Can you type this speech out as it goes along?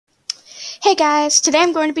Hey guys, today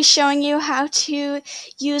I'm going to be showing you how to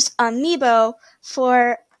use Amiibo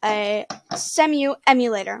for a CEMU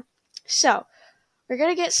emulator. So, we're going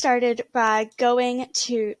to get started by going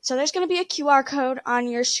to, there's going to be a QR code on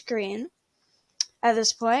your screen at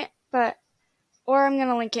this point, or I'm going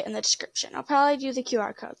to link it in the description. I'll probably do the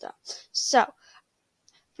QR code though. So,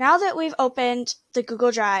 now that we've opened the Google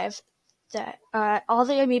Drive that all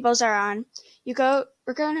the Amiibos are on,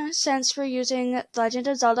 since we're using The Legend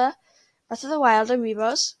of Zelda Breath of the Wild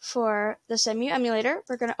Amiibos for the CEMU emulator,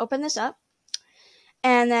 we're going to open this up,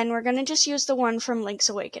 and then we're going to just use the one from Link's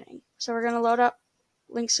Awakening. So we're going to load up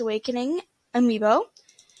Link's Awakening Amiibo,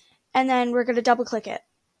 and then we're going to double click it.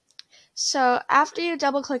 So after you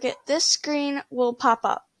double click it, this screen will pop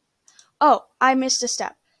up. Oh, I missed a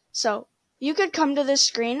step. So you could come to this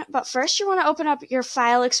screen, but first you want to open up your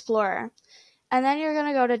File Explorer, and then you're going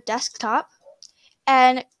to go to Desktop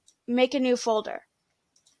and make a new folder.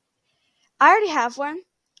 I already have one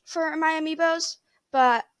for my Amiibos,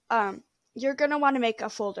 but you're going to want to make a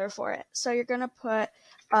folder for it. So you're going to put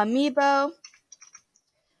Amiibo.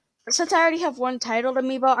 Since I already have one titled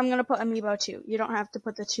Amiibo, I'm going to put Amiibo 2. You don't have to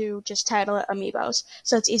put the 2, just title it Amiibos,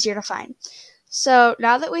 so it's easier to find. So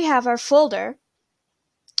now that we have our folder,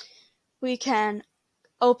 we can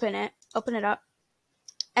open it up,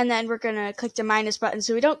 and then we're going to click the minus button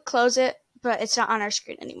so we don't close it, but it's not on our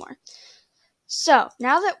screen anymore. So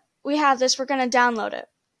now that we have this, we're going to download it.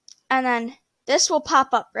 And then this will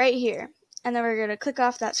pop up right here. And then we're going to click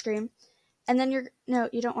off that screen. And then no,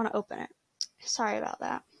 you don't want to open it. Sorry about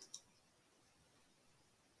that.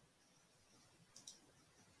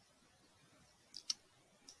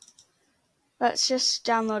 Let's just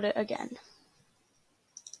download it again.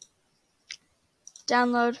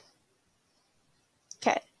 Download.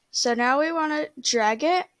 Okay, so now we want to drag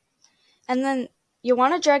it. And then you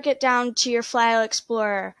want to drag it down to your File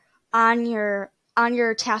Explorer on your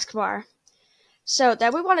taskbar. So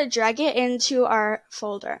then we want to drag it into our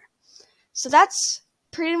folder. So that's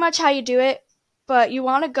pretty much how you do it, but you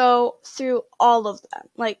want to go through all of them,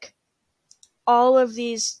 like all of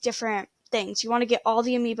these different things. You want to get all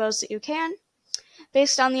the Amiibos that you can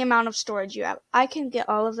based on the amount of storage you have. I can get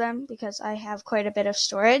all of them because I have quite a bit of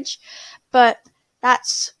storage, but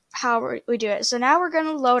that's how we do it. So now we're going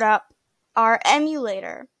to load up our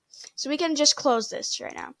emulator. So we can just close this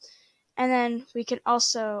right now. And then we can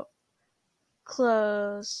also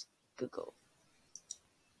close Google.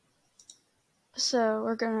 So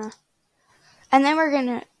we're gonna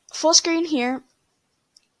full screen here.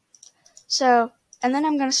 So, and then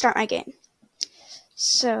I'm gonna start my game.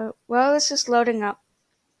 So while this is loading up,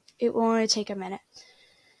 it will only take a minute.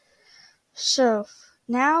 So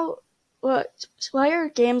now, while your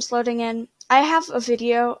game's loading in, I have a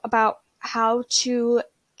video about how to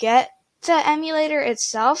get the emulator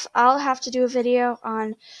itself. I'll have to do a video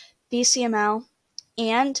on BCML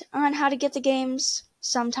and on how to get the games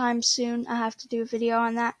sometime soon. I have to do a video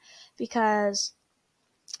on that because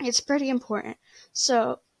it's pretty important.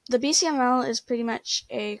 So the BCML is pretty much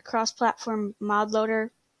a cross-platform mod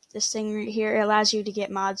loader. This thing right here, it allows you to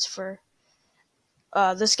get mods for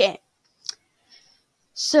this game.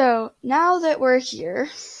 So now that we're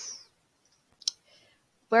here,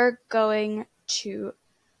 we're going to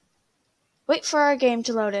wait for our game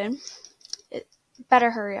to load in. It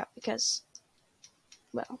better hurry up because,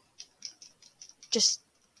 well, just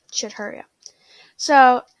should hurry up.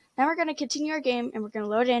 So now we're going to continue our game and we're going to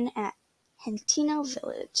load in at Hentino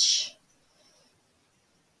Village.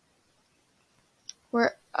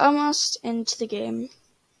 We're almost into the game.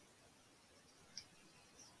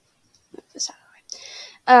 Move this out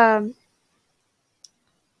of the way.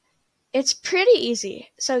 It's pretty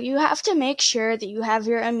easy. So you have to make sure that you have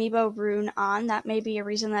your Amiibo rune on. That may be a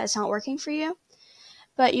reason that it's not working for you.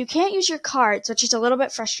 But you can't use your cards, which is a little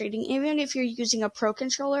bit frustrating, even if you're using a Pro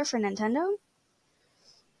Controller for Nintendo.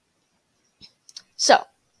 So,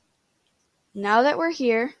 now that we're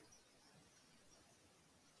here,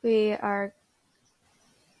 we're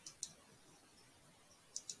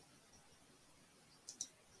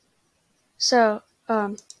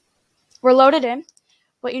loaded in.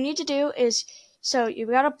 What you need to do is, you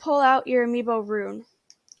gotta pull out your Amiibo rune,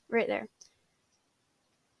 right there.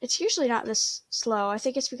 It's usually not this slow. I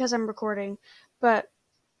think it's because I'm recording, and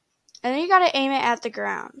then you gotta aim it at the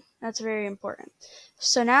ground. That's very important.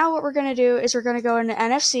 So now what we're gonna do is we're gonna go into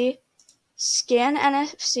NFC, scan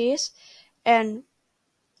NFCs, and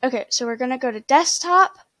okay, so we're gonna go to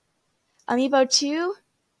Desktop, Amiibo 2,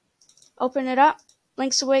 open it up,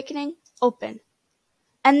 Link's Awakening, open.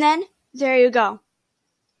 And then, there you go.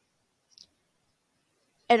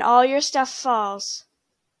 And all your stuff falls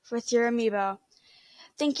with your Amiibo.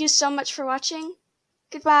 Thank you so much for watching.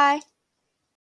 Goodbye.